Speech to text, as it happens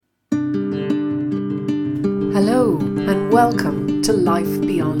Hello and welcome to Life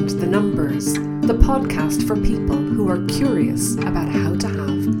Beyond the Numbers, the podcast for people who are curious about how to have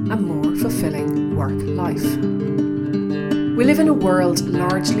a more fulfilling work life. We live in a world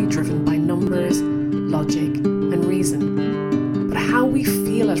largely driven by numbers, logic and reason. But how we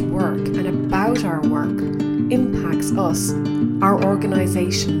feel at work and about our work impacts us, our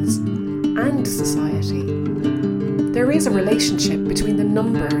organisations and society. There is a relationship between the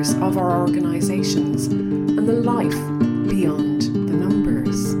numbers of our organisations and the life beyond the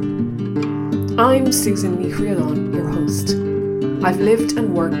numbers. I'm Susan Nichrialon, your host. I've lived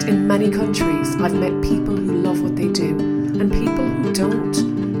and worked in many countries. I've met people who love what they do and people who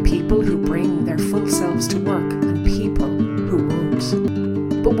don't, people who bring their full selves to work and people who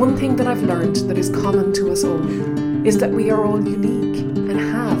won't. But one thing that I've learned that is common to us all is that we are all unique and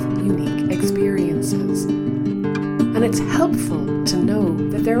have unique experiences. And it's helpful to know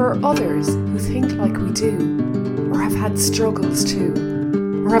that there are others who think like we do, or have had struggles too,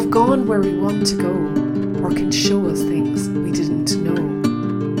 or have gone where we want to go, or can show us things we didn't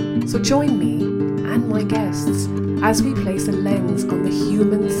know. So join me and my guests as we place a lens on the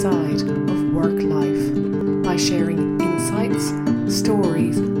human side of work life by sharing insights,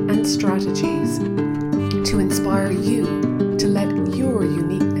 stories, and strategies to inspire you to let your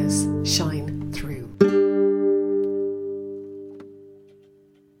uniqueness shine through.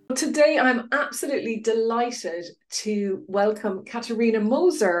 Today, I'm absolutely delighted to welcome Katharina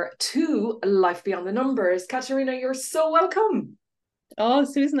Moser to Life Beyond the Numbers. Katharina, you're so welcome. Oh,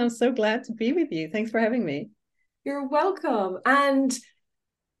 Susan, I'm so glad to be with you. Thanks for having me. You're welcome. And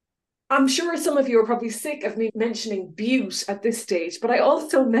I'm sure some of you are probably sick of me mentioning Butte at this stage, but I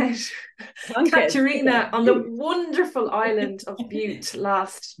also met Katharina on the wonderful island of Butte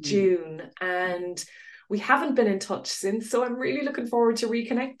last June, and we haven't been in touch since, so I'm really looking forward to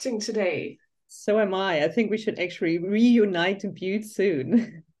reconnecting today. So am I. I think we should actually reunite in Butte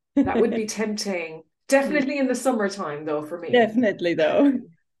soon. That would be tempting. Definitely in the summertime, though, for me. Definitely, though.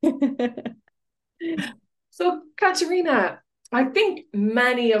 So, Katharina, I think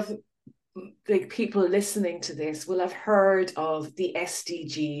many of the people listening to this will have heard of the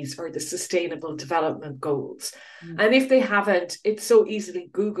SDGs, or the Sustainable Development Goals. And if they haven't, it's so easily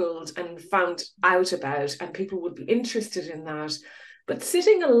Googled and found out about, and people would be interested in that. But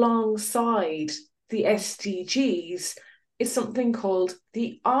sitting alongside the SDGs is something called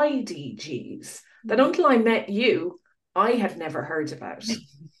the IDGs that until I met you, I had never heard about.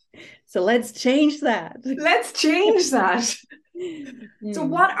 So let's change that. Let's change that. So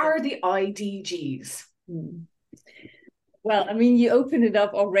what are the IDGs? Well, I mean, you opened it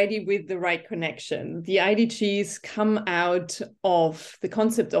up already with the right connection. The IDGs come out of the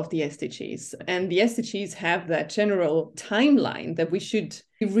concept of the SDGs, and the SDGs have that general timeline that we should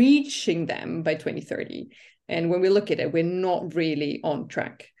be reaching them by 2030. And when we look at it, we're not really on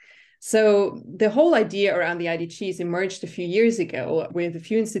track. So the whole idea around the IDGs emerged a few years ago with a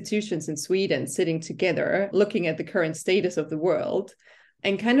few institutions in Sweden sitting together, looking at the current status of the world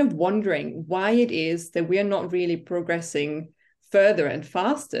and kind of wondering why it is that we are not really progressing further and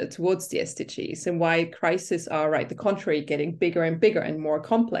faster towards the SDGs, and why crises are, right, the contrary, getting bigger and bigger and more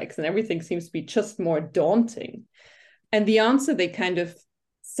complex, and everything seems to be just more daunting. And the answer they kind of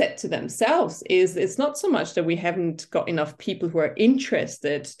set to themselves is it's not so much that we haven't got enough people who are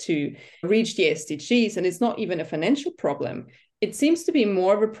interested to reach the SDGs, and it's not even a financial problem. It seems to be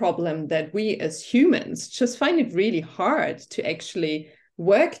more of a problem that we as humans just find it really hard to actually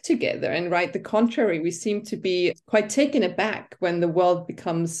work together. And right, the contrary, we seem to be quite taken aback when the world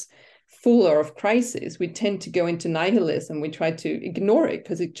becomes fuller of crises. We tend to go into nihilism. We try to ignore it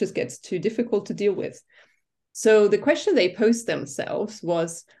because it just gets too difficult to deal with. So the question they posed themselves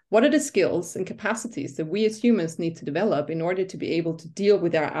was, what are the skills and capacities that we as humans need to develop in order to be able to deal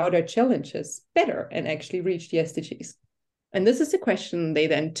with our outer challenges better and actually reach the SDGs? And this is a question they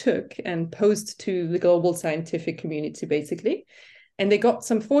then took and posed to the global scientific community, basically. And they got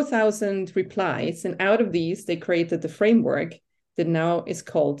some 4,000 replies. And out of these, they created the framework that now is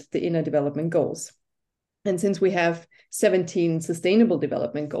called the Inner Development Goals. And since we have 17 Sustainable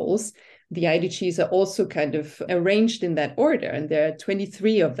Development Goals, the IDGs are also kind of arranged in that order. And there are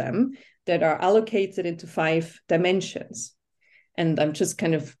 23 of them that are allocated into 5 dimensions. And I'm just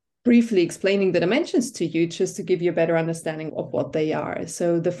kind of briefly explaining the dimensions to you just to give you a better understanding of what they are.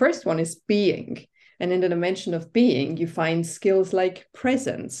 So the first one is being. And in the dimension of being, you find skills like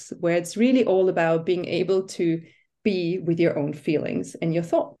presence, where it's really all about being able to be with your own feelings and your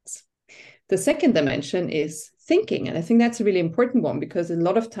thoughts. The second dimension is thinking. And I think that's a really important one, because a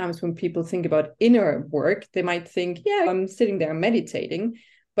lot of times when people think about inner work, they might think, yeah, I'm sitting there meditating.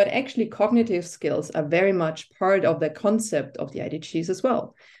 But actually, cognitive skills are very much part of the concept of the IDGs as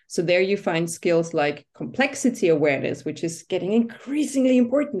well. So there you find skills like complexity awareness, which is getting increasingly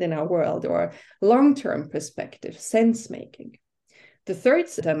important in our world, or long-term perspective, sense making. The third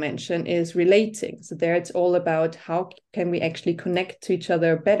dimension is relating. So there it's all about how can we actually connect to each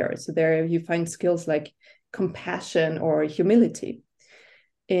other better. So there you find skills like compassion or humility.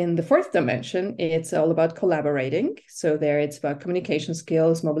 In the fourth dimension, it's all about collaborating. So there it's about communication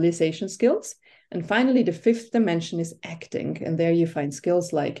skills, mobilization skills. And finally, the fifth dimension is acting. And there you find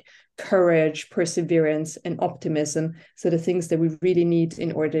skills like courage, perseverance, and optimism. So the things that we really need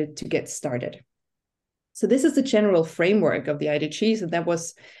in order to get started. So this is the general framework of the IDGs, and that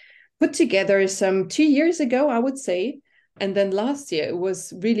was put together some 2 years ago, I would say. And then last year, it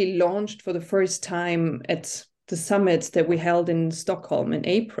was really launched for the first time at the summit that we held in Stockholm in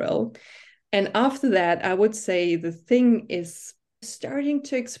April. And after that, I would say the thing is starting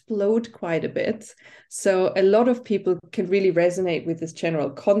to explode quite a bit. So a lot of people can really resonate with this general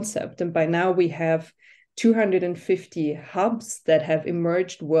concept. And by now we have 250 hubs that have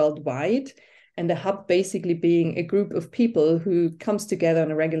emerged worldwide. And the hub basically being a group of people who comes together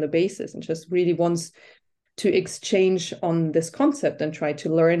on a regular basis and just really wants to exchange on this concept and try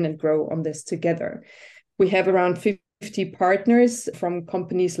to learn and grow on this together. We have around 50 partners from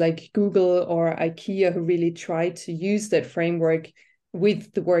companies like Google or IKEA who really try to use that framework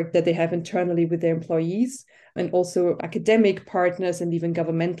with the work that they have internally with their employees, and also academic partners and even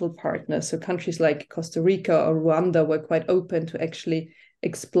governmental partners. So countries like Costa Rica or Rwanda were quite open to actually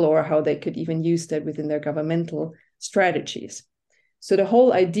explore how they could even use that within their governmental strategies. So the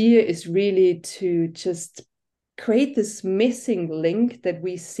whole idea is really to just create this missing link that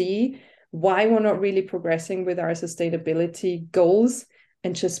we see why we're not really progressing with our sustainability goals,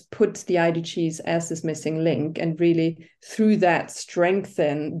 and just put the IDGs as this missing link, and really through that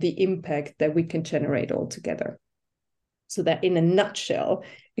strengthen the impact that we can generate all together. So that in a nutshell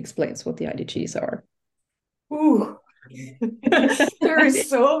explains what the IDGs are. Ooh. There is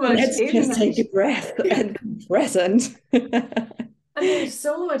so much. Let's just take a breath and be present. And there's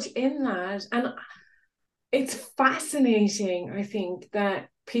so much in that. And it's fascinating, I think, that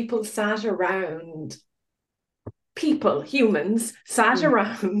humans sat around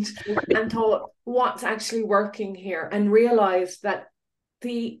and thought, what's actually working here? And realized that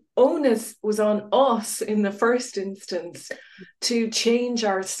the onus was on us in the first instance to change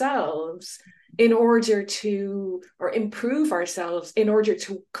ourselves in order to, or improve ourselves in order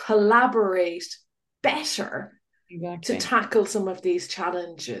to collaborate better to tackle some of these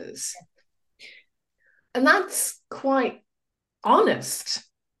challenges. And that's quite honest.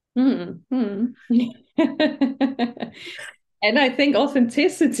 And I think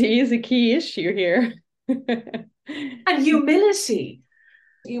authenticity is a key issue here. And humility.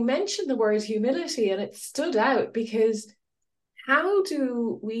 You mentioned the word humility, and it stood out because how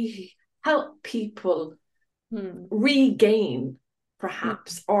do we help people regain,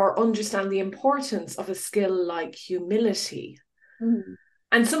 perhaps, or understand the importance of a skill like humility?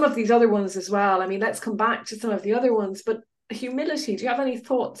 And some of these other ones as well. I mean, let's come back to some of the other ones, but humility, do you have any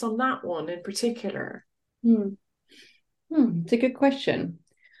thoughts on that one in particular? It's a good question.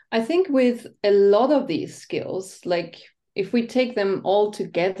 I think with a lot of these skills, like if we take them all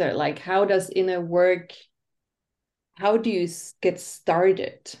together, like how does inner work, how do you get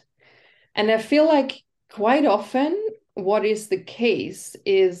started? And I feel like quite often what is the case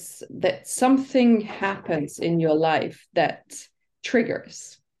is that something happens in your life that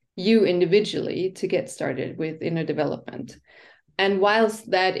triggers you individually to get started with inner development. And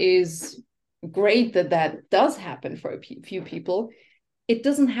whilst that is great that that does happen for a few people, it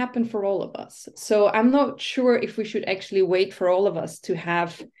doesn't happen for all of us. So I'm not sure if we should actually wait for all of us to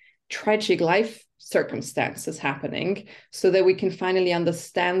have tragic life circumstances happening so that we can finally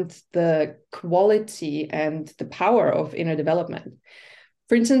understand the quality and the power of inner development.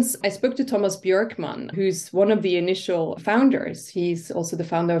 For instance, I spoke to Thomas Björkman, who's one of the initial founders. He's also the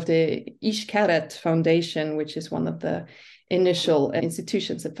founder of the Ishkaret Foundation, which is one of the initial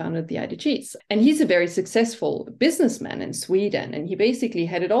institutions that founded the IDGs. And he's a very successful businessman in Sweden, and he basically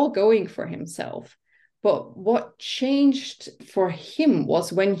had it all going for himself. But what changed for him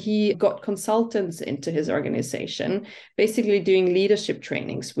was when he got consultants into his organization, basically doing leadership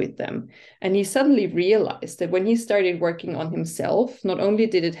trainings with them. And he suddenly realized that when he started working on himself, not only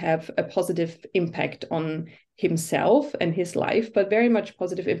did it have a positive impact on himself and his life, but very much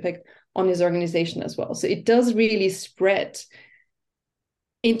positive impact on his organization as well. So it does really spread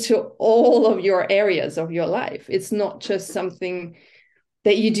into all of your areas of your life. It's not just something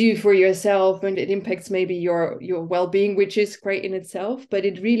that you do for yourself, and it impacts maybe your well-being, which is great in itself, but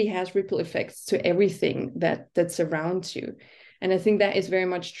it really has ripple effects to everything that surrounds you. And I think that is very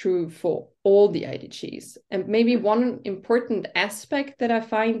much true for all the IDGs. And maybe one important aspect that I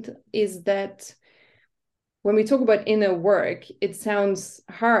find is that when we talk about inner work, it sounds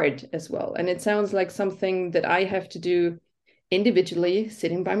hard as well. And it sounds like something that I have to do individually,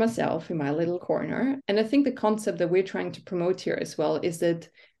 sitting by myself in my little corner. And I think the concept that we're trying to promote here as well is that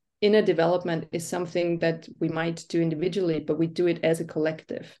inner development is something that we might do individually, but we do it as a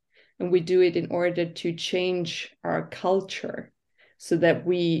collective. And we do it in order to change our culture so that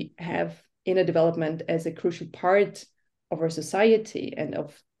we have inner development as a crucial part of our society and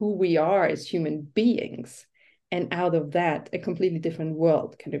of who we are as human beings. And out of that, a completely different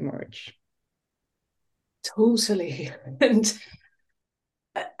world can emerge. Totally. And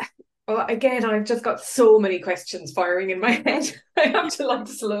well, again, I've just got so many questions firing in my head. I have to like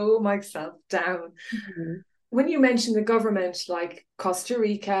slow myself down. Mm-hmm. When you mention the government like Costa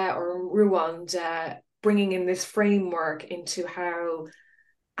Rica or Rwanda bringing in this framework into how,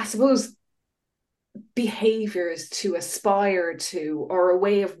 I suppose, behaviors to aspire to, or a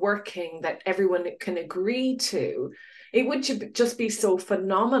way of working that everyone can agree to, it would just be so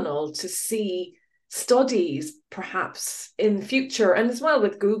phenomenal to see studies perhaps in the future, and as well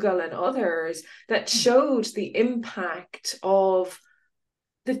with Google and others, that showed the impact of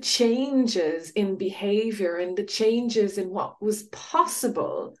the changes in behavior and the changes in what was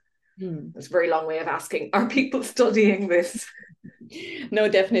possible. That's a very long way of asking, are people studying this? No,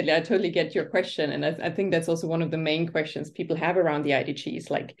 definitely. I totally get your question. And I think that's also one of the main questions people have around the IDGs,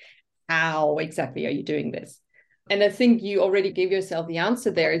 like, how exactly are you doing this? And I think you already gave yourself the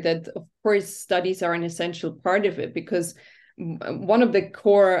answer there, that of course studies are an essential part of it, because one of the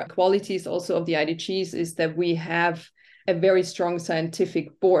core qualities also of the IDGs is that we have a very strong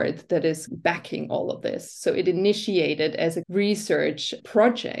scientific board that is backing all of this. So it initiated as a research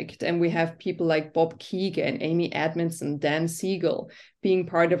project, and we have people like Bob Keegan, Amy Edmondson, Dan Siegel being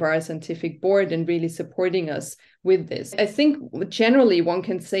part of our scientific board and really supporting us with this. I think generally one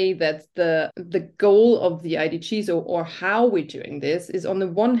can say that the goal of the IDGs, or how we're doing this, is on the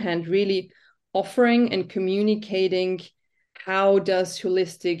one hand really offering and communicating how does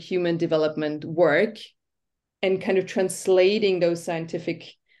holistic human development work, and kind of translating those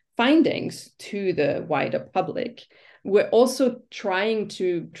scientific findings to the wider public. We're also trying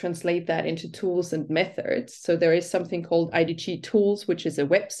to translate that into tools and methods. So there is something called IDG Tools, which is a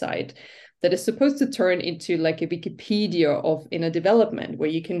website that is supposed to turn into like a Wikipedia of inner development, where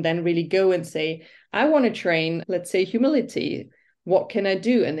you can then really go and say, I want to train, let's say, humility. What can I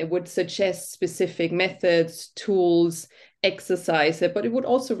do? And it would suggest specific methods, tools, exercise, but it would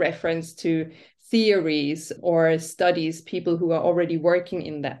also reference to theories or studies, people who are already working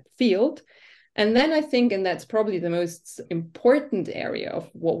in that field. And then I think, and that's probably the most important area of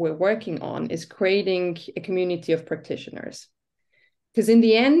what we're working on, is creating a community of practitioners. Because in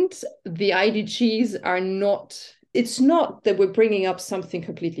the end, the IDGs are not, it's not that we're bringing up something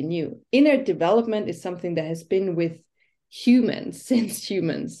completely new. Inner development is something that has been with humans since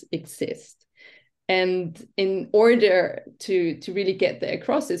humans exist. And in order to really get there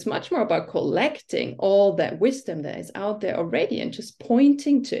across, it's much more about collecting all that wisdom that is out there already and just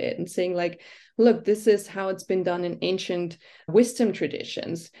pointing to it and saying like, look, this is how it's been done in ancient wisdom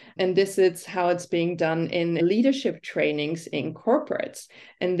traditions. And this is how it's being done in leadership trainings in corporates.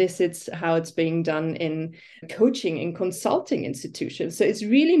 And this is how it's being done in coaching and consulting institutions. So it's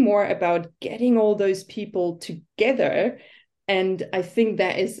really more about getting all those people together. And I think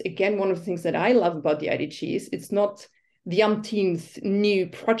that is, again, one of the things that I love about the IDGs. It's not the umpteenth new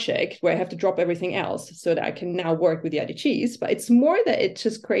project where I have to drop everything else so that I can now work with the IDGs, but it's more that it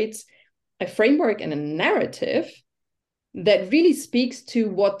just creates a framework and a narrative that really speaks to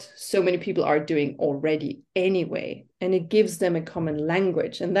what so many people are doing already anyway. And it gives them a common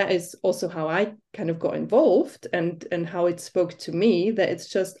language. And that is also how I kind of got involved, and how it spoke to me, that it's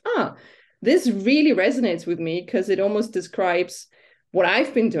just, this really resonates with me because it almost describes what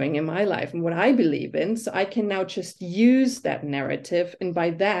I've been doing in my life and what I believe in. So I can now just use that narrative. And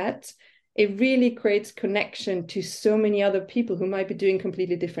by that, it really creates connection to so many other people who might be doing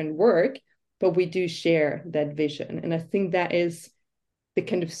completely different work, but we do share that vision. And I think that is the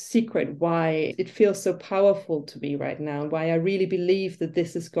kind of secret why it feels so powerful to me right now, why I really believe that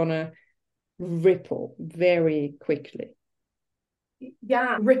this is going to ripple very quickly.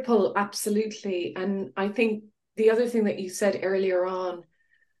 Yeah, ripple, absolutely. And I think the other thing that you said earlier on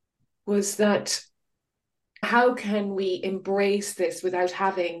was that how can we embrace this without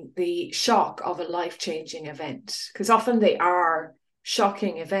having the shock of a life-changing event? Because often they are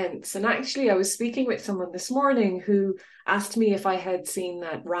shocking events. And actually, I was speaking with someone this morning who asked me if I had seen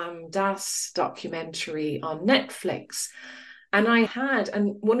that Ram Dass documentary on Netflix. And I had,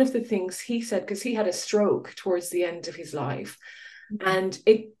 and one of the things he said, because he had a stroke towards the end of his life, and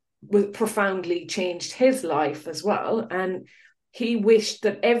it profoundly changed his life as well. And he wished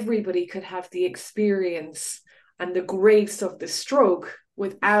that everybody could have the experience and the grace of the stroke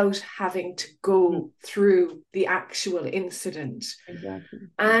without having to go through the actual incident. Exactly.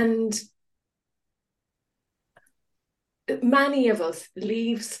 And many of us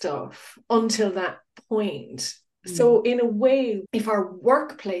leave stuff until that point. So in a way, if our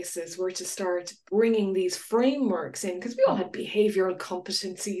workplaces were to start bringing these frameworks in, because we all had behavioral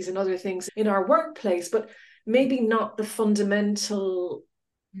competencies and other things in our workplace, but maybe not the fundamental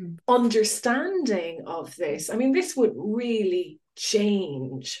understanding of this. I mean, this would really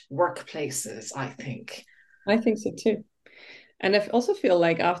change workplaces, I think. I think so too. And I also feel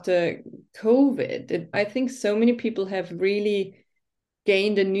like after COVID, I think so many people have really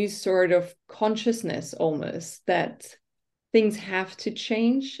gained a new sort of consciousness almost that things have to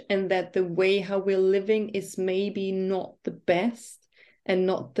change, and that the way how we're living is maybe not the best and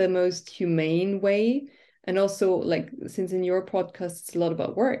not the most humane way. And also, like, since in your podcast it's a lot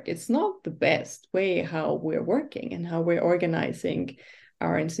about work, it's not the best way how we're working and how we're organizing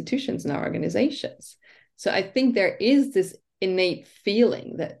our institutions and our organizations. So I think there is this innate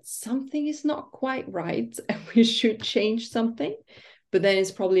feeling that something is not quite right and we should change something. But then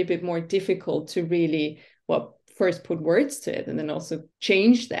it's probably a bit more difficult to really, first put words to it and then also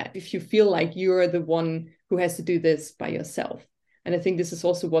change that if you feel like you're the one who has to do this by yourself. And I think this is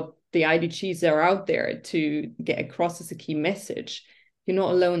also what the IDGs are out there to get across as a key message. You're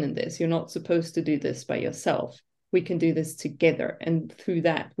not alone in this. You're not supposed to do this by yourself. We can do this together. And through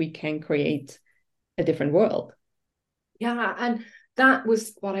that, we can create a different world. Yeah, and that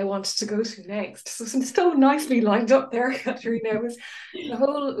was what I wanted to go to next. So nicely lined up there, Katharina, was the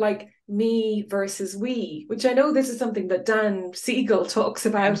whole like me versus we, which I know this is something that Dan Siegel talks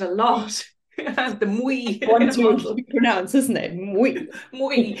about a lot. The we. One to pronounce, isn't it? We.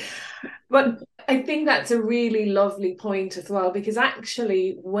 We. But I think that's a really lovely point as well, because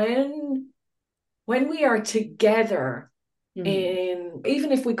actually when we are together, even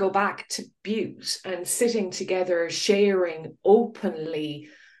if we go back to Butte and sitting together, sharing openly,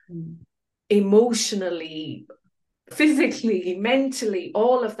 emotionally, physically, mentally,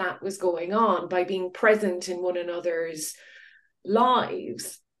 all of that was going on by being present in one another's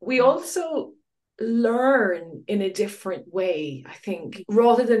lives. We also learn in a different way, I think,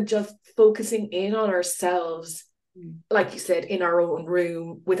 rather than just focusing in on ourselves, like you said, in our own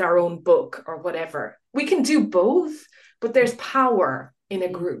room with our own book or whatever. We can do both, but there's power in a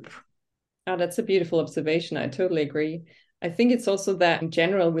group. Oh, that's a beautiful observation. I totally agree. I think it's also that in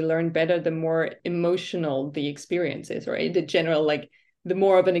general, we learn better the more emotional the experience is, right? The general, like the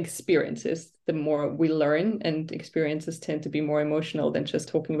more of an experience is, the more we learn, and experiences tend to be more emotional than just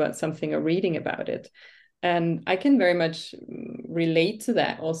talking about something or reading about it. And I can very much relate to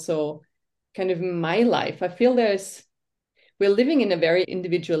that also kind of in my life. I feel we're living in a very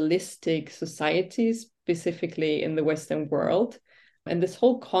individualistic society, specifically in the Western world. And this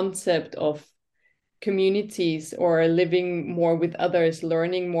whole concept of communities or living more with others,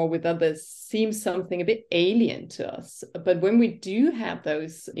 learning more with others seems something a bit alien to us. But when we do have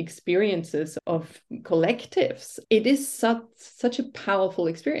those experiences of collectives, it is such a powerful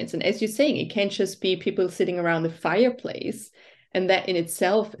experience. And as you're saying, it can't just be people sitting around the fireplace. And that in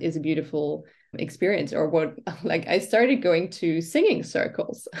itself is a beautiful experience. Or what, like, I started going to singing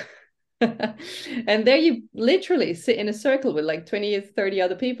circles. And there you literally sit in a circle with like 20 or 30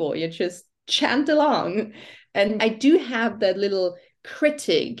 other people. You just chant along. And I do have that little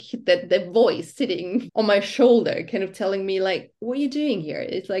critic, that voice sitting on my shoulder, kind of telling me like, what are you doing here?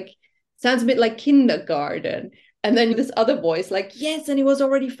 It's like, sounds a bit like kindergarten. And then this other voice like, yes, and it was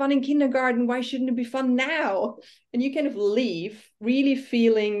already fun in kindergarten. Why shouldn't it be fun now? And you kind of leave really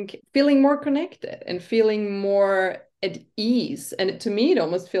feeling more connected and feeling more at ease. And to me, it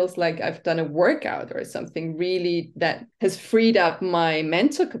almost feels like I've done a workout or something really that has freed up my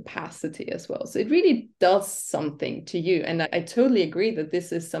mental capacity as well. So it really does something to you. And I totally agree that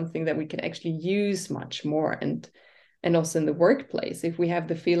this is something that we can actually use much more. And also in the workplace, if we have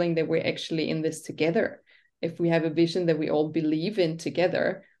the feeling that we're actually in this together, if we have a vision that we all believe in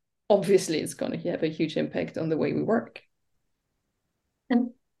together, obviously it's going to have a huge impact on the way we work.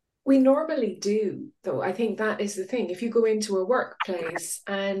 And we normally do, though. I think that is the thing. If you go into a workplace,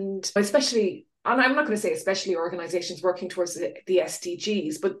 and especially and I'm not going to say especially organizations working towards the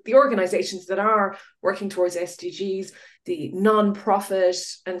SDGs, but the organizations that are working towards SDGs, the non-profit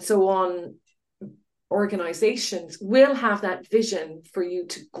and so on organizations will have that vision for you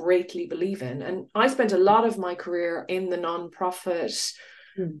to greatly believe in. And I spent a lot of my career in the non-profit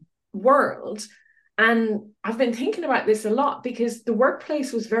world. And I've been thinking about this a lot because the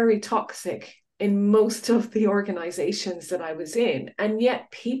workplace was very toxic in most of the organizations that I was in. And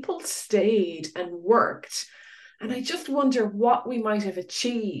yet people stayed and worked. And I just wonder what we might have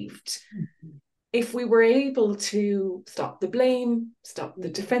achieved if we were able to stop the blame, stop the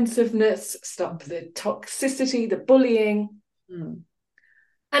defensiveness, stop the toxicity, the bullying.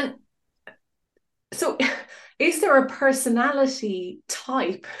 And so is there a personality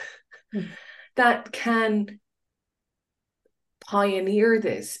type that can pioneer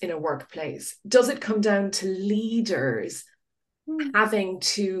this in a workplace? Does it come down to leaders having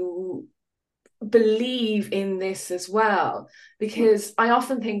to believe in this as well? Because I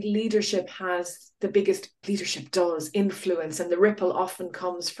often think leadership does influence, and the ripple often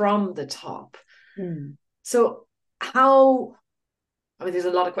comes from the top. So how, I mean, there's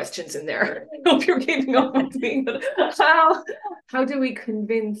a lot of questions in there. I hope you're keeping up with me. But how do we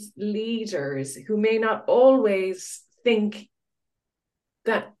convince leaders who may not always think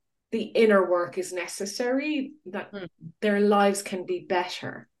that the inner work is necessary, that their lives can be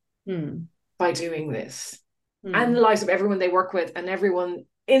better by doing this, and the lives of everyone they work with and everyone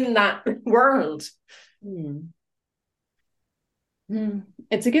in that world?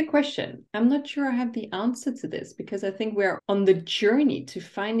 It's a good question. I'm not sure I have the answer to this, because I think we're on the journey to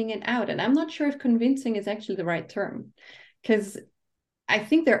finding it out. And I'm not sure if convincing is actually the right term, because I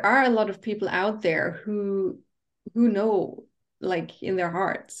think there are a lot of people out there who know, like in their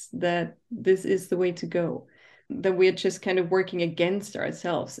hearts, that this is the way to go, that we're just kind of working against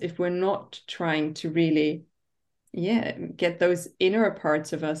ourselves if we're not trying to really, get those inner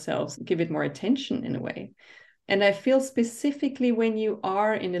parts of ourselves, give it more attention in a way. And I feel specifically when you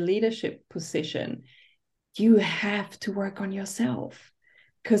are in a leadership position, you have to work on yourself,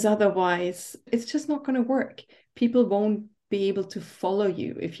 because otherwise it's just not going to work. People won't be able to follow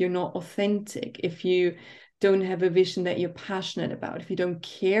you if you're not authentic, if you don't have a vision that you're passionate about, if you don't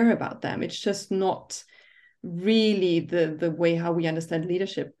care about them. It's just not really the way how we understand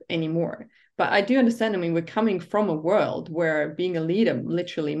leadership anymore. But I do understand, I mean, we're coming from a world where being a leader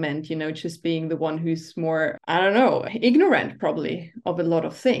literally meant, just being the one who's more, I don't know, ignorant probably of a lot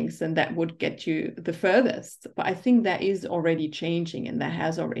of things, and that would get you the furthest. But I think that is already changing, and that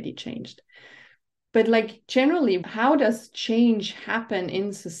has already changed. But like generally, how does change happen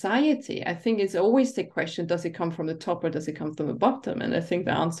in society? I think it's always the question, does it come from the top or does it come from the bottom? And I think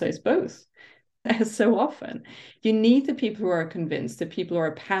the answer is both. As so often, you need the people who are convinced, the people who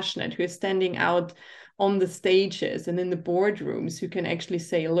are passionate, who are standing out on the stages and in the boardrooms, who can actually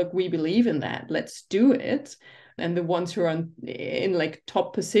say, look, we believe in that, let's do it. And the ones who are in like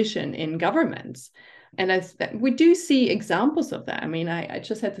top position in governments. And we do see examples of that. I mean, I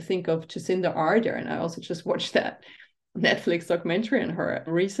just had to think of Jacinda Ardern, and I also just watched that Netflix documentary on her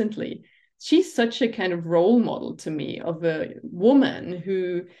recently. She's such a kind of role model to me of a woman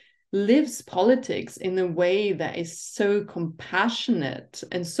who lives politics in a way that is so compassionate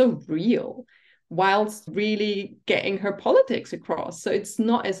and so real, whilst really getting her politics across. So it's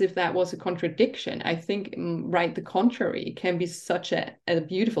not as if that was a contradiction. I think, right, the contrary, it can be such a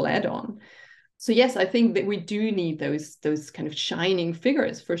beautiful add-on. So yes, I think that we do need those kind of shining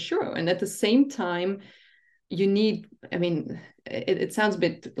figures for sure. And at the same time, you need, I mean, it sounds a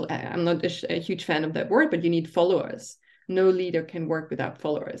bit, I'm not a huge fan of that word, but you need followers. No leader can work without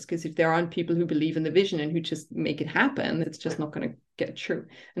followers, because if there aren't people who believe in the vision and who just make it happen, it's just not going to get true.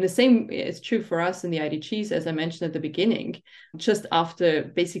 And the same is true for us in the IDGs, as I mentioned at the beginning. Just after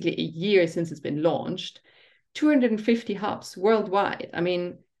basically a year since it's been launched, 250 hubs worldwide. I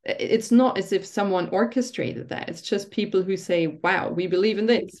mean, it's not as if someone orchestrated that. It's just people who say, wow, we believe in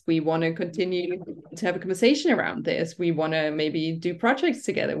this. We want to continue to have a conversation around this. We want to maybe do projects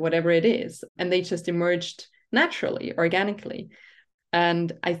together, whatever it is. And they just emerged naturally, organically.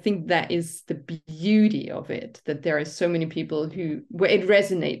 And I think that is the beauty of it, that there are so many people where it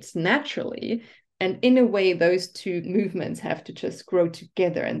resonates naturally. And in a way, those two movements have to just grow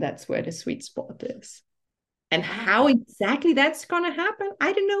together. And that's where the sweet spot is. And how exactly that's going to happen,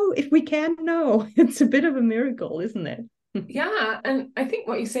 I don't know if we can know. It's a bit of a miracle, isn't it? Yeah. And I think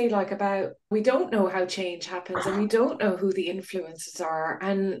what you say, like, about we don't know how change happens and we don't know who the influences are.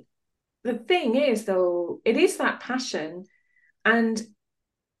 And the thing is, though, it is that passion, and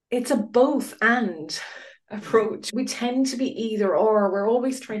it's a both and. approach. We tend to be either or. We're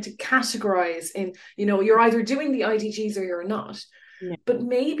always trying to categorize in, you're either doing the IDGs or you're not. Yeah. But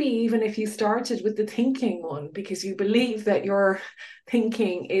maybe even if you started with the thinking one, because you believe that your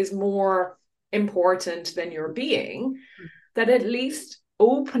thinking is more important than your being, that at least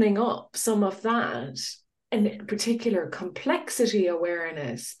opening up some of that, and in particular complexity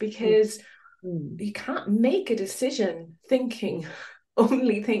awareness, because you can't make a decision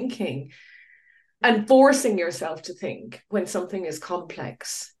only thinking, and forcing yourself to think when something is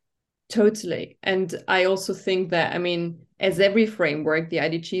complex. Totally. And I also think that, as every framework, the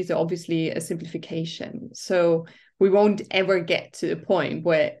IDGs are obviously a simplification. So we won't ever get to the point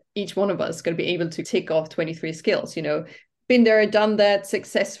where each one of us is going to be able to tick off 23 skills, been there, done that,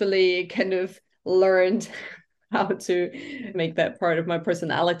 successfully kind of learned how to make that part of my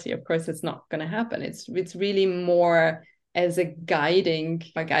personality. Of course, it's not going to happen. It's really more as a guiding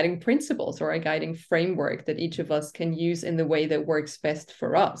principles or a guiding framework that each of us can use in the way that works best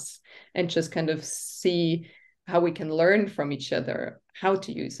for us, and just kind of see how we can learn from each other how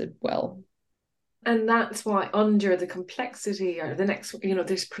to use it well. And that's why under the complexity or the next,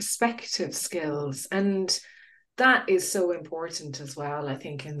 there's perspective skills. And that is so important as well, I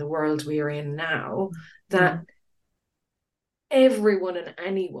think, in the world we are in now, that everyone and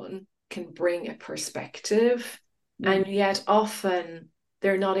anyone can bring a perspective. And yet often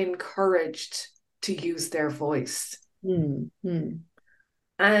they're not encouraged to use their voice. And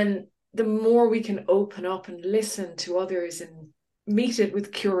the more we can open up and listen to others and meet it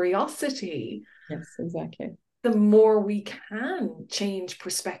with curiosity, yes, exactly, the more we can change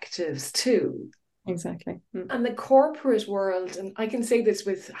perspectives too. Exactly. And the corporate world, and I can say this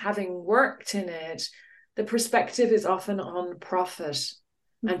with having worked in it, the perspective is often on profit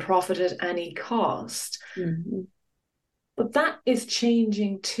and profit at any cost. But that is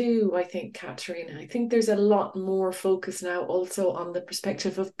changing too, I think, Katharina. I think there's a lot more focus now also on the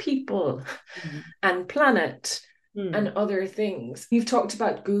perspective of people and planet and other things. You've talked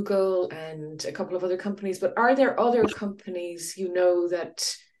about Google and a couple of other companies, but are there other companies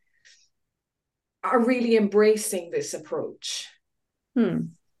that are really embracing this approach?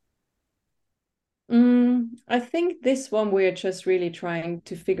 I think this one we're just really trying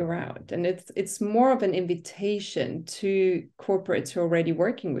to figure out, and it's more of an invitation to corporates who are already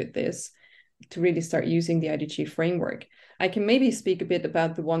working with this to really start using the IDG framework. I can maybe speak a bit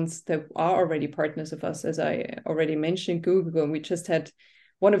about the ones that are already partners of us. As I already mentioned, Google, and we just had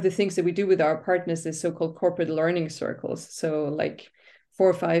one of the things that we do with our partners is so-called corporate learning circles. So like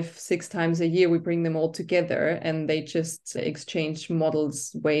 4, 5, 6 times a year, we bring them all together and they just exchange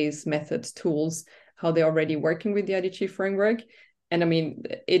models, ways, methods, tools, how they're already working with the IDG framework. And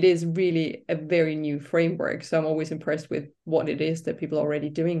it is really a very new framework. So I'm always impressed with what it is that people are already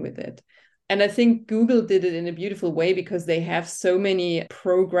doing with it. And I think Google did it in a beautiful way because they have so many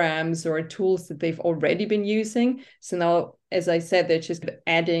programs or tools that they've already been using. So now, as I said, they're just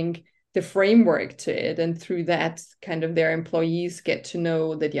adding the framework to it. And through that, kind of their employees get to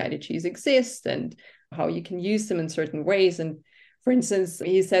know that the IDGs exist and how you can use them in certain ways. And for instance,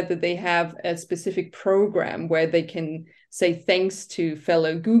 he said that they have a specific program where they can say thanks to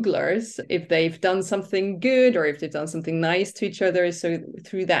fellow Googlers if they've done something good or if they've done something nice to each other. So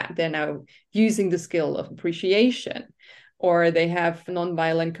through that, they're now using the skill of appreciation. Or they have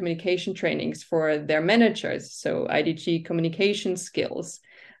nonviolent communication trainings for their managers, so IDG communication skills.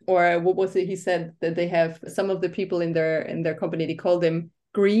 Or what was it? He said that they have some of the people in their company, they call them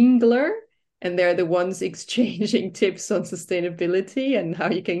Greengler, and they're the ones exchanging tips on sustainability and how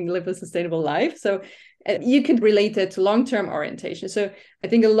you can live a sustainable life. So you can relate that to long-term orientation. So I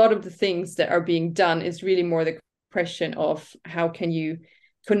think a lot of the things that are being done is really more the question of how can you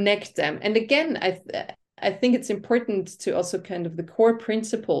connect them. And again, I think it's important to also kind of the core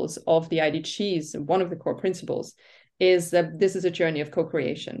principles of the IDGs. One of the core principles is that this is a journey of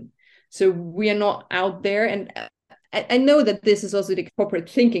co-creation. So we are not out there, and I know that this is also the corporate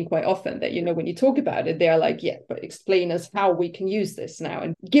thinking quite often, that, when you talk about it, they're like, yeah, but explain us how we can use this now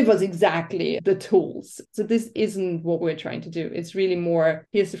and give us exactly the tools. So this isn't what we're trying to do. It's really more,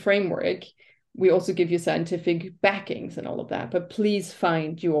 here's the framework. We also give you scientific backings and all of that, but please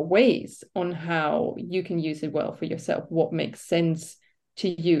find your ways on how you can use it well for yourself, what makes sense to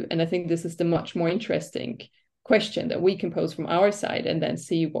you. And I think this is the much more interesting question that we can pose from our side and then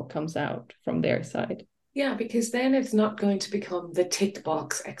see what comes out from their side. Yeah, because then it's not going to become the tick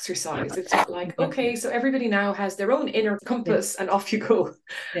box exercise. It's not like, okay, so everybody now has their own inner compass and off you go.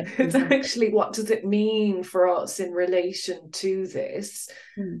 It's actually, what does it mean for us in relation to this?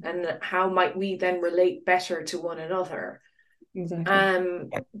 And how might we then relate better to one another?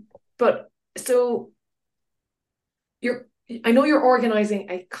 Exactly. But so I know you're organizing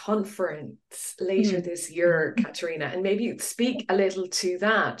a conference later this year, Katharina, and maybe you'd speak a little to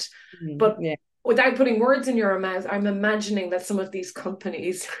that. But Yeah. without putting words in your mouth, I'm imagining that some of these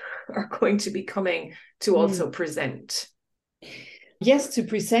companies are going to be coming to also present. Yes, to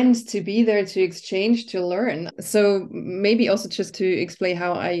present, to be there, to exchange, to learn. So maybe also just to explain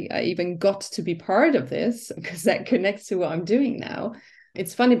how I even got to be part of this, because that connects to what I'm doing now.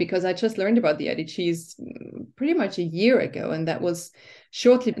 It's funny because I just learned about the IDGs pretty much a year ago, and that was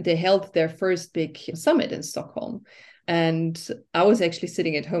shortly they held their first big summit in Stockholm. And I was actually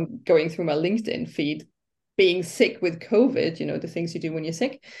sitting at home going through my LinkedIn feed, being sick with COVID, you know, the things you do when you're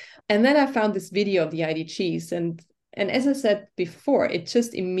sick. And then I found this video of the IDGs, and as I said before, it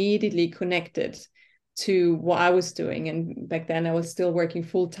just immediately connected to what I was doing. And back then I was still working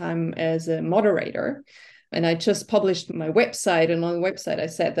full-time as a moderator. And I just published my website. And on the website, I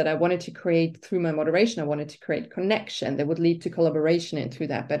said that I wanted to create, through my moderation, I wanted to create connection that would lead to collaboration and through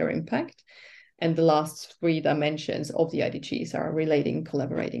that better impact. And the last three dimensions of the IDGs are relating,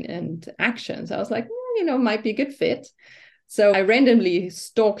 collaborating, and actions. I was like, might be a good fit. So I randomly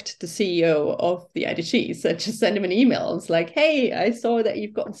stalked the CEO of the IDGs and just sent him an email. It's like, hey, I saw that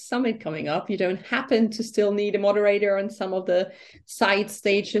you've got a summit coming up. You don't happen to still need a moderator on some of the side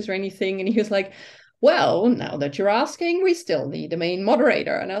stages or anything? And he was like, well, now that you're asking, we still need a main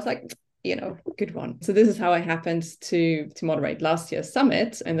moderator. And I was like, good one. So this is how I happened to moderate last year's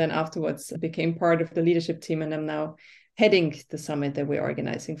summit. And then afterwards became part of the leadership team. And I'm now heading the summit that we're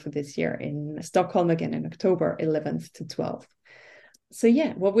organizing for this year in Stockholm again in October 11th to 12th. So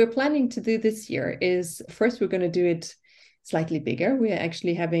yeah, what we're planning to do this year is first we're going to do it slightly bigger. We're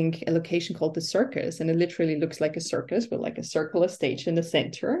actually having a location called the Circus, and it literally looks like a circus with like a circular stage in the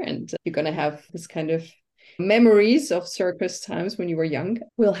center. And you're going to have this kind of memories of circus times when you were young.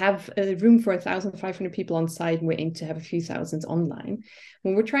 We'll have a room for 1,500 people on site, and we aim to have a few thousands online.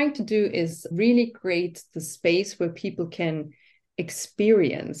 What we're trying to do is really create the space where people can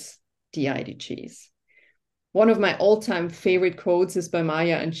experience the IDGs. One of my all-time favorite quotes is by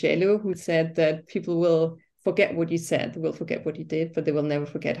Maya Angelou, who said that people will forget what you said, they will forget what you did, but they will never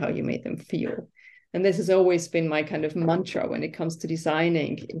forget how you made them feel. And this has always been my kind of mantra when it comes to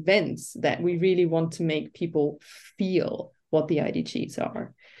designing events, that we really want to make people feel what the IDGs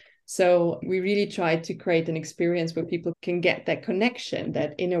are. So we really try to create an experience where people can get that connection,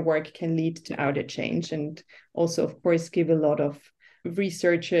 that inner work can lead to outer change. And also, of course, give a lot of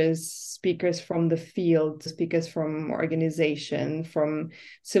researchers, speakers from the field, speakers from organization, from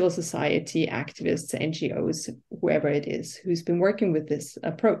civil society, activists, NGOs, whoever it is, who's been working with this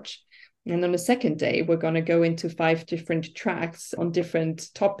approach. And on the second day, we're going to go into 5 different tracks on different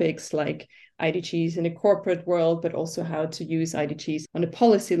topics like IDGs in a corporate world, but also how to use IDGs on a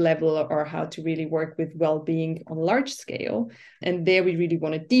policy level, or how to really work with well-being on a large scale. And there we really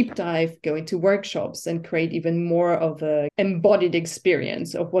want to deep dive, go into workshops and create even more of an embodied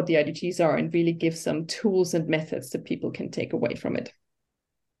experience of what the IDGs are, and really give some tools and methods that people can take away from it.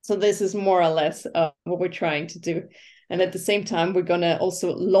 So this is more or less what we're trying to do. And at the same time, we're going to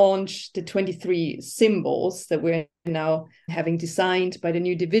also launch the 23 symbols that we're now having designed by the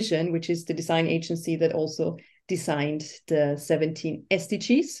new division, which is the design agency that also designed the 17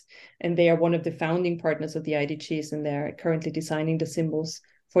 SDGs. And they are one of the founding partners of the IDGs, and they're currently designing the symbols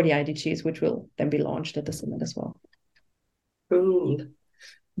for the IDGs, which will then be launched at the summit as well. Cool.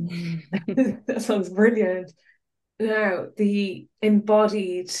 That sounds brilliant. Now, the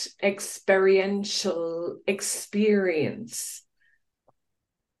embodied experiential experience.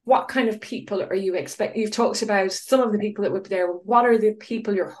 What kind of people are you expecting? You've talked about some of the people that would be there. What are the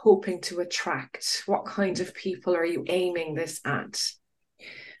people you're hoping to attract? What kind of people are you aiming this at?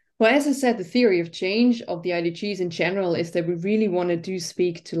 Well, as I said, the theory of change of the IDGs in general is that we really want to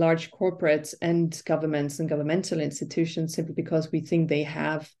speak to large corporates and governments and governmental institutions, simply because we think they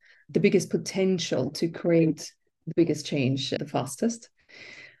have the biggest potential to create the biggest change the fastest.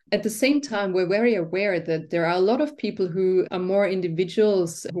 At the same time, we're very aware that there are a lot of people who are more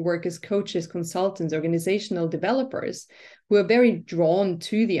individuals who work as coaches, consultants, organizational developers, who are very drawn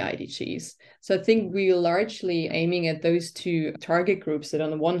to the IDGs. So I think we're largely aiming at those 2 target groups, that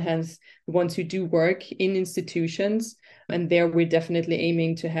on the one hand, the ones who do work in institutions, and there we're definitely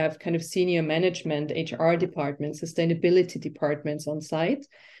aiming to have kind of senior management, HR departments, sustainability departments on site.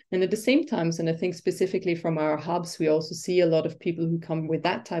 And at the same time, and I think specifically from our hubs, we also see a lot of people who come with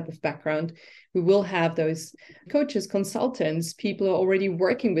that type of background. We will have those coaches, consultants, people who are already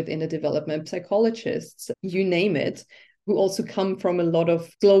working with inner development, psychologists, you name it, who also come from a lot of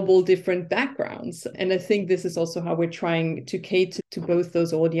global different backgrounds. And I think this is also how we're trying to cater to both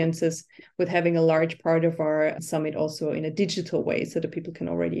those audiences, with having a large part of our summit also in a digital way, so that people can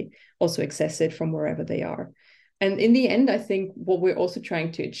already also access it from wherever they are. And in the end, I think what we're also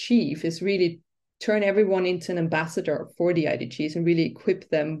trying to achieve is really turn everyone into an ambassador for the IDGs and really equip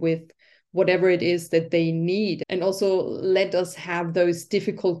them with whatever it is that they need, and also let us have those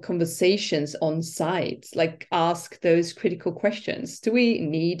difficult conversations on site, like ask those critical questions. Do we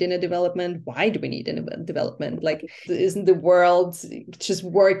need in a development? Why do we need in a development? Like, isn't the world just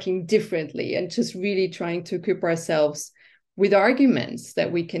working differently? And just really trying to equip ourselves with arguments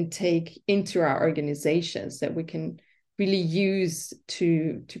that we can take into our organizations, that we can really use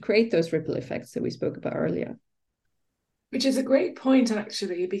to create those ripple effects that we spoke about earlier. Which is a great point,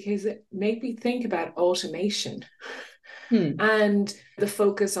 actually, because it made me think about automation and the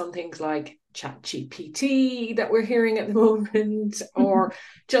focus on things like ChatGPT that we're hearing at the moment, or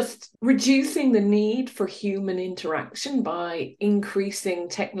just reducing the need for human interaction by increasing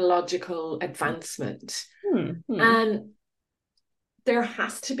technological advancement. And there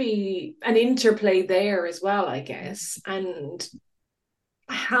has to be an interplay there as well, I guess. And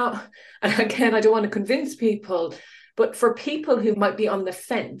again, I don't want to convince people, but for people who might be on the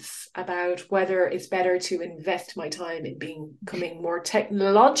fence about whether it's better to invest my time in becoming more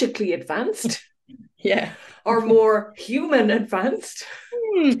technologically advanced, or more human advanced.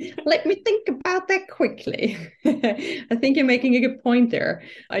 Let me think about that quickly. I think you're making a good point there.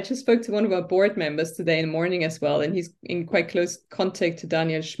 I just spoke to one of our board members today in the morning as well, and he's in quite close contact to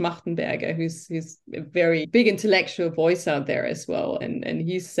Daniel Schmachtenberger, who's a very big intellectual voice out there as well. And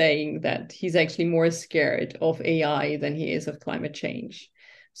he's saying that he's actually more scared of AI than he is of climate change.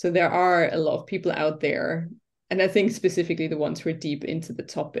 So there are a lot of people out there, and I think specifically the ones who are deep into the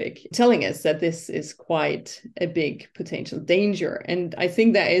topic, telling us that this is quite a big potential danger. And I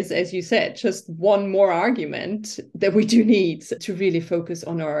think that is, as you said, just one more argument that we do need to really focus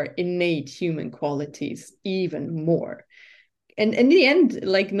on our innate human qualities even more. And in the end,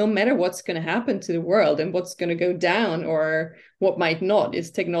 like, no matter what's going to happen to the world and what's going to go down or what might not,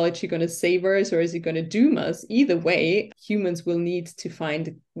 is technology going to save us or is it going to doom us? Either way, humans will need to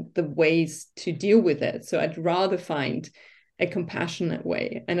find the ways to deal with it. So I'd rather find a compassionate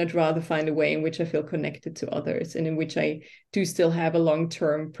way, and I'd rather find a way in which I feel connected to others and in which I do still have a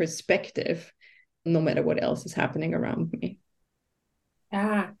long-term perspective, no matter what else is happening around me.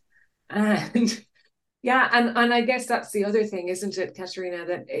 Yeah. And yeah, and I guess that's the other thing, isn't it, Katharina,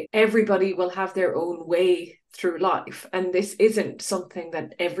 that everybody will have their own way through life. And this isn't something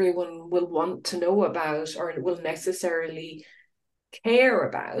that everyone will want to know about or will necessarily care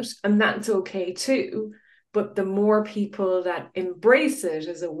about. And that's okay too. But the more people that embrace it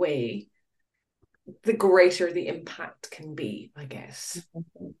as a way, the greater the impact can be, I guess.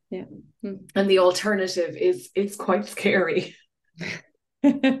 Yeah. And the alternative is quite scary.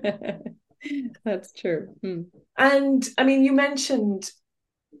 That's true. And I mean, you mentioned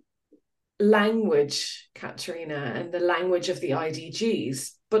language, Katharina, and the language of the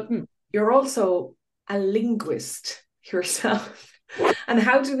IDGs, but you're also a linguist yourself. And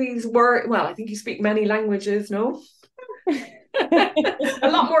how do these work? Well, I think you speak many languages, no? A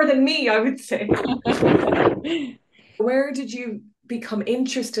lot more than me, I would say. Where did you become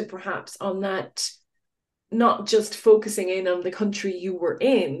interested, perhaps, on that? Not just focusing in on the country you were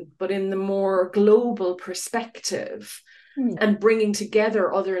in, but in the more global perspective and bringing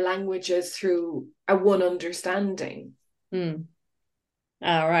together other languages through a one understanding. All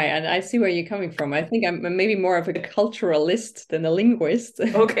right. And I see where you're coming from. I think I'm maybe more of a culturalist than a linguist.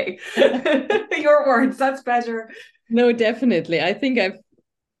 Okay. Your words, that's better. No, definitely. I think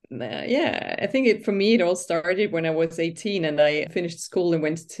for me, it all started when I was 18 and I finished school and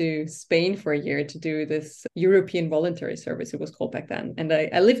went to Spain for a year to do this European voluntary service, it was called back then. And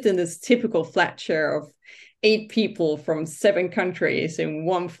I lived in this typical flat share of 8 people from 7 countries in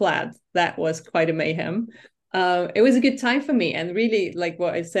one flat. That was quite a mayhem. It was a good time for me. And really, like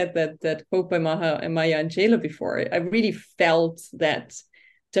what I said, that quote by Maya Angelou before, I really felt that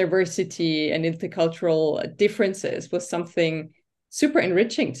diversity and intercultural differences was something super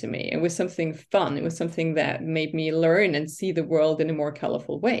enriching to me. It was something fun. It was something that made me learn and see the world in a more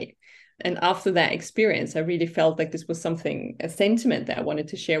colorful way. And after that experience, I really felt like this was a sentiment that I wanted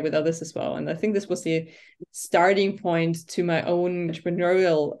to share with others as well. And I think this was the starting point to my own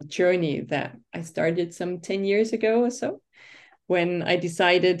entrepreneurial journey that I started some 10 years ago or so, when I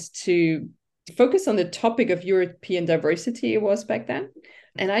decided to focus on the topic of European diversity, it was back then.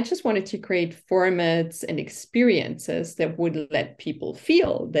 And I just wanted to create formats and experiences that would let people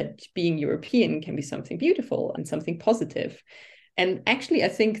feel that being European can be something beautiful and something positive. And actually, I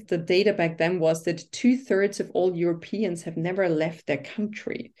think the data back then was that 2/3 of all Europeans have never left their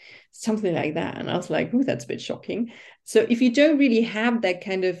country, something like that. And I was like, oh, that's a bit shocking. So if you don't really have that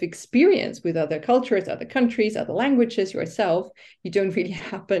kind of experience with other cultures, other countries, other languages yourself, you don't really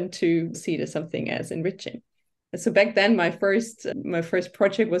happen to see it as something as enriching. So back then, my first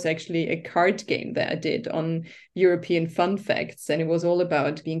project was actually a card game that I did on European fun facts, and it was all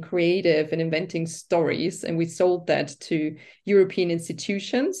about being creative and inventing stories. And we sold that to European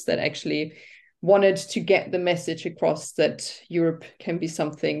institutions that actually wanted to get the message across that Europe can be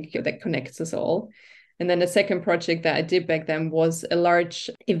something that connects us all. And then the second project that I did back then was a large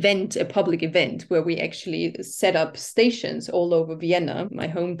event, a public event, where we actually set up stations all over Vienna, my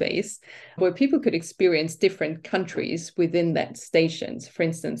home base, where people could experience different countries within that stations. For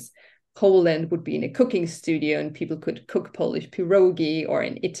instance, Poland would be in a cooking studio and people could cook Polish pierogi, or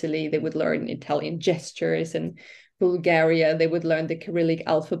in Italy, they would learn Italian gestures, and Bulgaria, they would learn the Cyrillic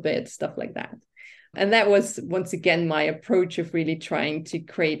alphabet, stuff like that. And that was, once again, my approach of really trying to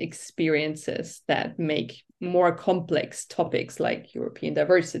create experiences that make more complex topics like European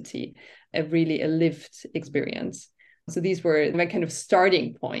diversity a lived experience. So these were my kind of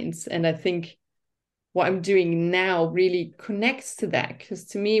starting points. And I think what I'm doing now really connects to that, because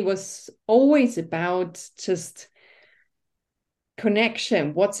to me it was always about just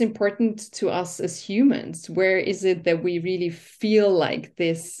connection. What's important to us as humans? Where is it that we really feel like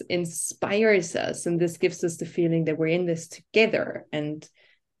this inspires us and this gives us the feeling that we're in this together? And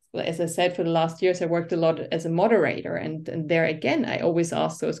as I said, for the last years, I worked a lot as a moderator. And there again, I always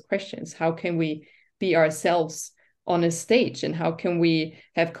ask those questions. How can we be ourselves on a stage? And how can we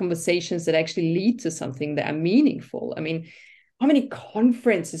have conversations that actually lead to something that are meaningful? I mean, how many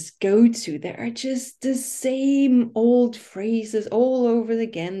conferences go to? There are just the same old phrases all over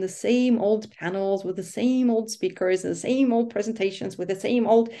again, the same old panels with the same old speakers, and the same old presentations with the same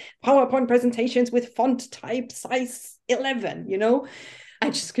old PowerPoint presentations with font type size 11,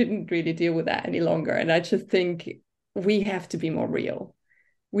 I just couldn't really deal with that any longer. And I just think we have to be more real.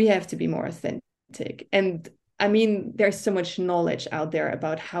 We have to be more authentic. And I mean, there's so much knowledge out there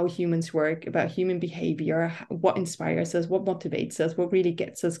about how humans work, about human behavior, what inspires us, what motivates us, what really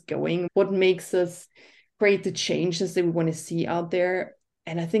gets us going, what makes us create the changes that we want to see out there.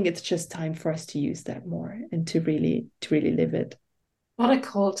 And I think it's just time for us to use that more and to really live it. What a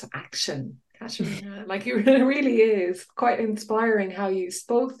call to action, Katharina. Like, it really is quite inspiring how you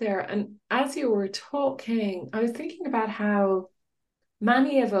spoke there. And as you were talking, I was thinking about how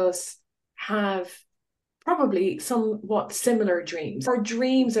many of us have probably somewhat similar dreams, or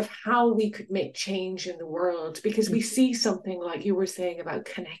dreams of how we could make change in the world, because we see something like you were saying about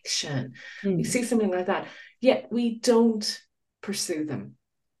connection. We see something like that, yet we don't pursue them,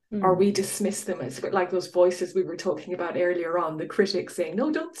 or we dismiss them as like those voices we were talking about earlier on, the critics saying,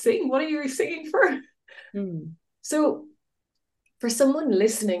 no, don't sing. What are you singing for? So for someone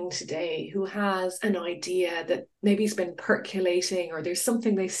listening today who has an idea that maybe has been percolating, or there's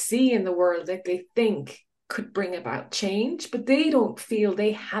something they see in the world that they think could bring about change, but they don't feel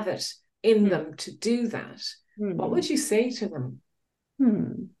they have it in them to do that, what would you say to them?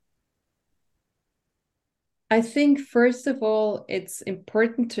 I think, first of all, it's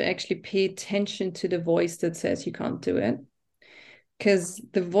important to actually pay attention to the voice that says you can't do it, because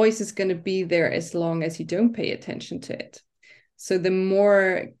the voice is going to be there as long as you don't pay attention to it. So the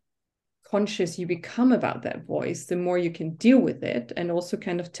more conscious you become about that voice, the more you can deal with it, and also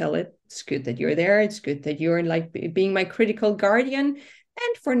kind of tell it, it's good that you're there. It's good that you're like being my critical guardian.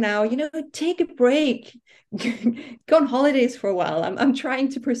 And for now, take a break, go on holidays for a while. I'm trying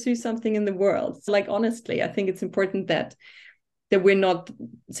to pursue something in the world. So, like, honestly, I think it's important that we're not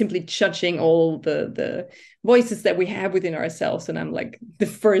simply judging all the voices that we have within ourselves. And I'm like the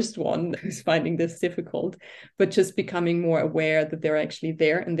first one who's finding this difficult, but just becoming more aware that they're actually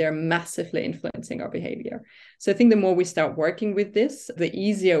there and they're massively influencing our behavior. So I think the more we start working with this, the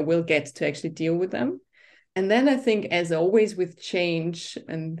easier we'll get to actually deal with them. And then I think, as always with change,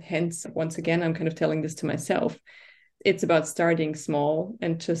 and hence, once again, I'm kind of telling this to myself, it's about starting small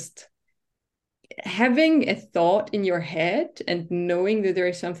and just having a thought in your head and knowing that there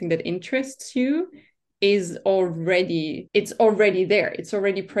is something that interests you it's already there. It's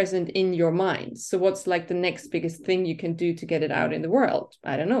already present in your mind. So what's like the next biggest thing you can do to get it out in the world?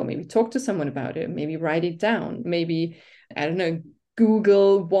 I don't know, maybe talk to someone about it, maybe write it down, maybe, I don't know,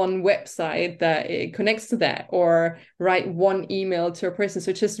 Google one website that it connects to that, or write one email to a person.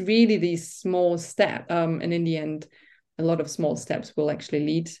 So just really these small steps. And in the end, a lot of small steps will actually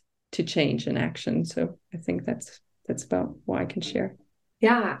lead to change and action. So I think that's about what I can share.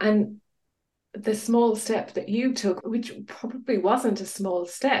 Yeah, and the small step that you took, which probably wasn't a small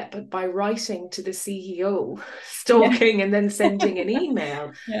step, but by writing to the CEO, stalking and then sending an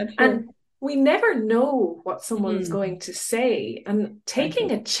email. Yeah, true. And we never know what someone's going to say. And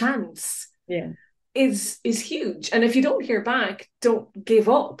taking a chance is huge. And if you don't hear back, don't give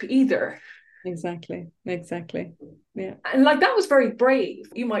up either. Exactly. Yeah. And like, that was very brave.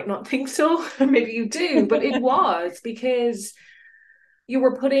 You might not think so, maybe you do, but it was, because you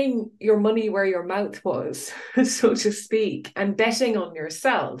were putting your money where your mouth was, so to speak, and betting on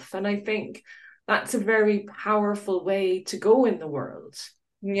yourself. And I think that's a very powerful way to go in the world.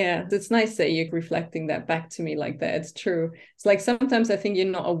 Yeah, it's nice that you're reflecting that back to me like that. It's true. It's like sometimes I think you're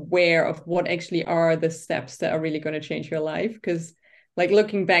not aware of what actually are the steps that are really going to change your life. Because like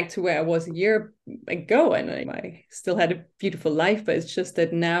looking back to where I was a year ago, and I still had a beautiful life, but it's just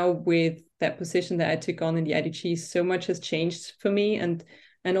that now with that position that I took on in the IDGs, so much has changed for me, and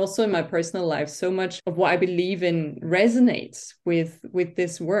also in my personal life, so much of what I believe in resonates with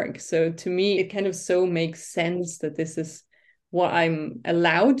this work. So to me, it kind of so makes sense that this is what I'm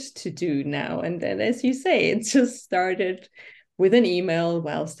allowed to do now. And then, as you say, it just started with an email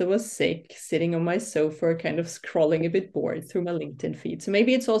whilst I was sick, sitting on my sofa, kind of scrolling a bit bored through my LinkedIn feed. So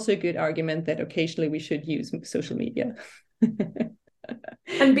maybe it's also a good argument that occasionally we should use social media.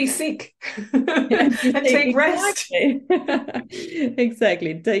 And be sick. And take rest.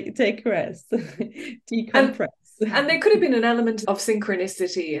 Exactly. Take rest. Decompress. And there could have been an element of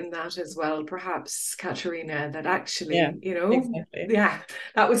synchronicity in that as well, perhaps, Katharina, that actually,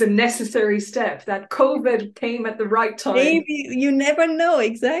 that was a necessary step, that COVID came at the right time. Maybe, you never know.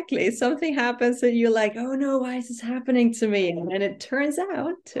 Exactly. Something happens and you're like, oh no, why is this happening to me? And it turns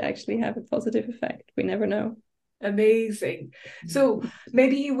out to actually have a positive effect. We never know. Amazing. So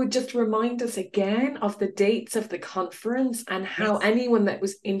maybe you would just remind us again of the dates of the conference and how anyone that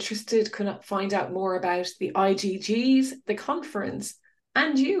was interested could find out more about the IDGs, the conference,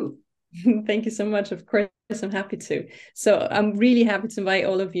 and you. Thank you so much. Of course, I'm happy to. So I'm really happy to invite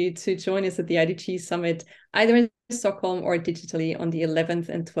all of you to join us at the IDG Summit, either in Stockholm or digitally on the 11th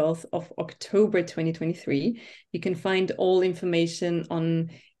and 12th of October 2023. You can find all information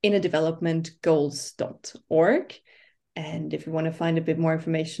on innerdevelopmentgoals.org. And if you want to find a bit more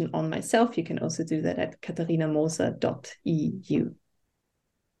information on myself, you can also do that at katharinamoser.eu.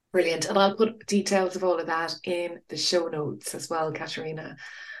 Brilliant. And I'll put details of all of that in the show notes as well, Katharina.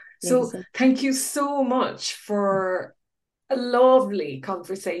 So thank you so much for a lovely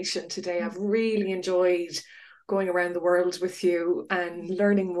conversation today. I've really enjoyed going around the world with you and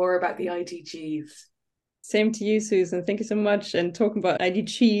learning more about the IDGs. Same to you, Susan. Thank you so much. And talking about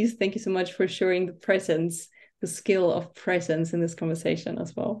IDGs, thank you so much for showing the presence, the skill of presence in this conversation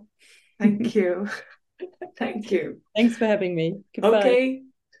as well. Thank you. Thank you. Thanks for having me. Goodbye. Okay.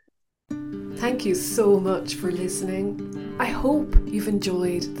 Thank you so much for listening. I hope you've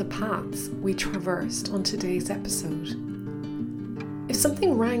enjoyed the paths we traversed on today's episode. If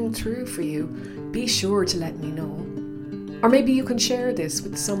something rang true for you, be sure to let me know. Or maybe you can share this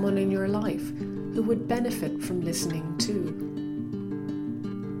with someone in your life who would benefit from listening too.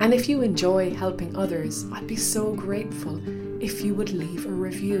 And if you enjoy helping others, I'd be so grateful if you would leave a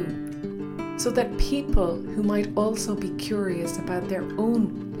review, so that people who might also be curious about their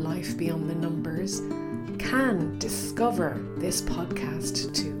own life beyond the numbers can discover this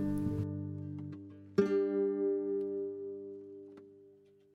podcast too.